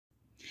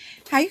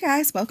Hi you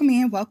guys, welcome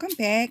in, welcome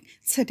back.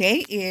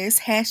 Today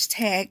is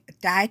hashtag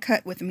Die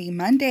Cut with Me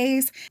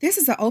Mondays. This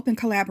is an open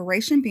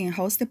collaboration being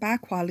hosted by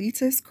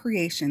Qualitas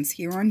Creations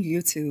here on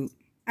YouTube.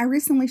 I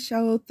recently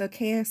showed the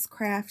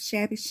Kscraft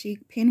Shabby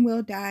Chic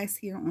Pinwheel dies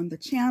here on the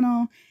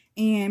channel,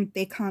 and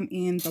they come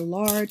in the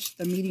large,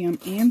 the medium,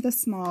 and the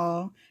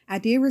small. I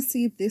did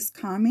receive this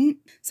comment,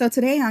 so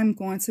today I'm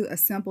going to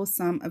assemble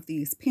some of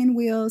these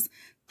pinwheels.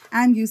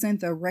 I'm using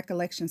the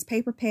Recollections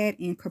paper pad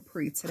in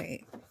Capri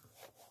today.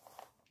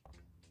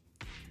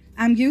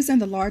 I'm using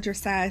the larger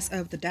size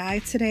of the die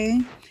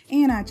today,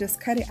 and I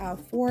just cut it out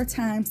 4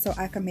 times so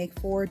I can make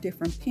 4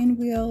 different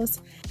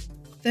pinwheels.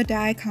 The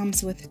die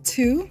comes with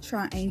 2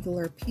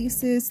 triangular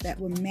pieces that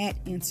will mat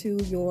into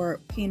your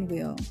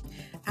pinwheel.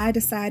 I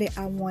decided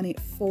I wanted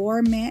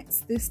 4 mats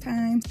this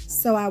time,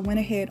 so I went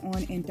ahead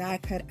on and die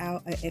cut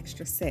out an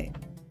extra set.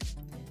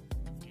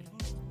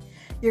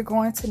 You're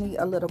going to need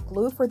a little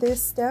glue for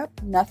this step,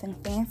 nothing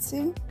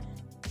fancy.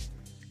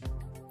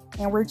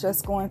 And we're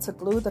just going to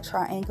glue the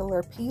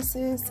triangular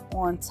pieces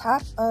on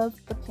top of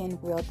the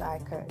pinwheel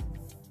die cut.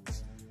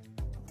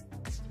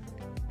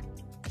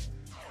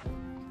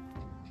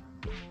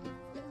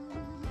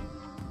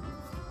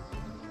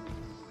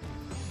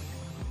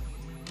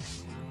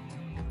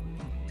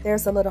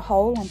 There's a little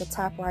hole on the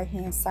top right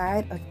hand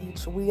side of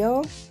each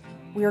wheel.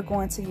 We're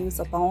going to use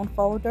a bone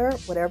folder,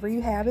 whatever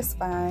you have is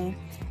fine,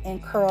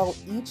 and curl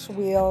each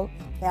wheel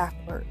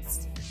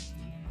backwards.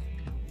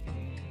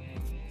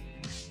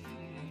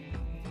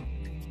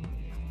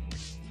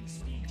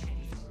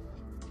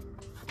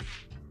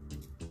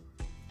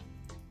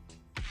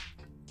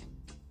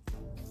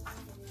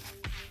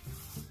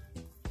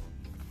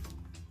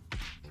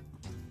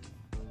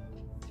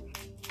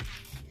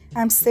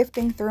 I'm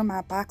sifting through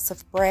my box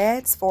of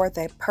brads for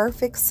the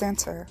perfect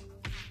center.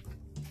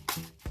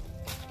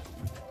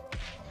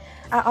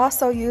 I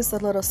also used a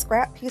little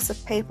scrap piece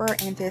of paper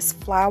and this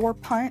flower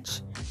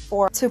punch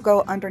to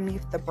go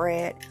underneath the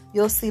brad.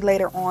 You'll see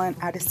later on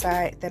I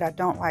decide that I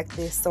don't like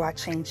this, so I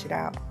change it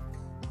out.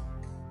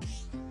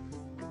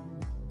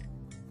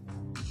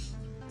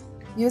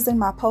 Using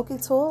my pokey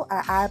tool,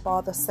 I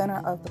eyeball the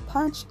center of the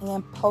punch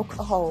and poke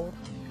a hole.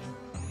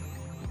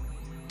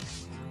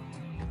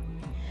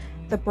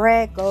 The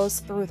brad goes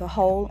through the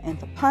hole in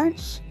the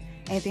punch,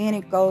 and then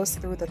it goes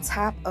through the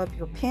top of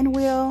your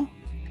pinwheel.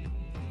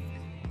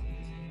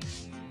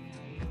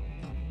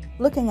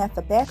 Looking at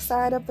the back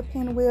side of the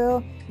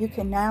pinwheel, you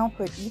can now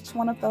put each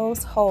one of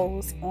those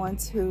holes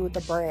onto the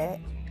brad.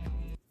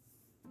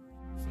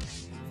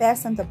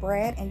 Fasten the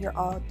brad and you're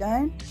all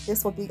done.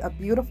 This will be a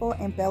beautiful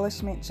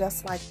embellishment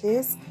just like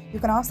this. You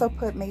can also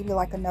put maybe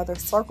like another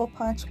circle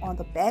punch on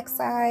the back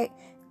side,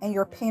 and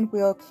your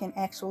pinwheel can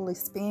actually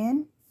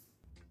spin.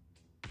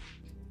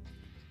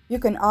 You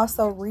can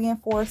also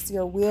reinforce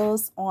your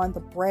wheels on the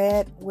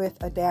brad with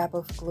a dab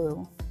of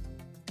glue.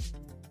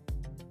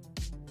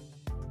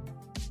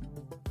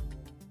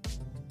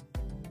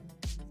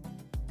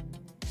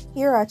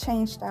 Here I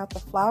changed out the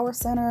flower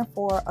center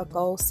for a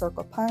gold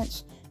circle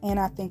punch, and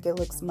I think it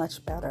looks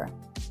much better.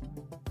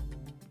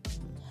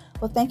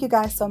 Well, thank you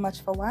guys so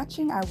much for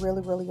watching. I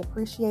really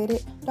appreciate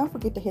it. Don't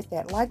forget to hit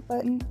that like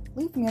button,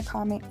 leave me a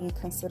comment, and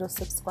consider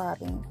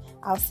subscribing.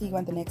 I'll see you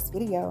in the next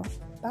video.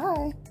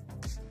 Bye!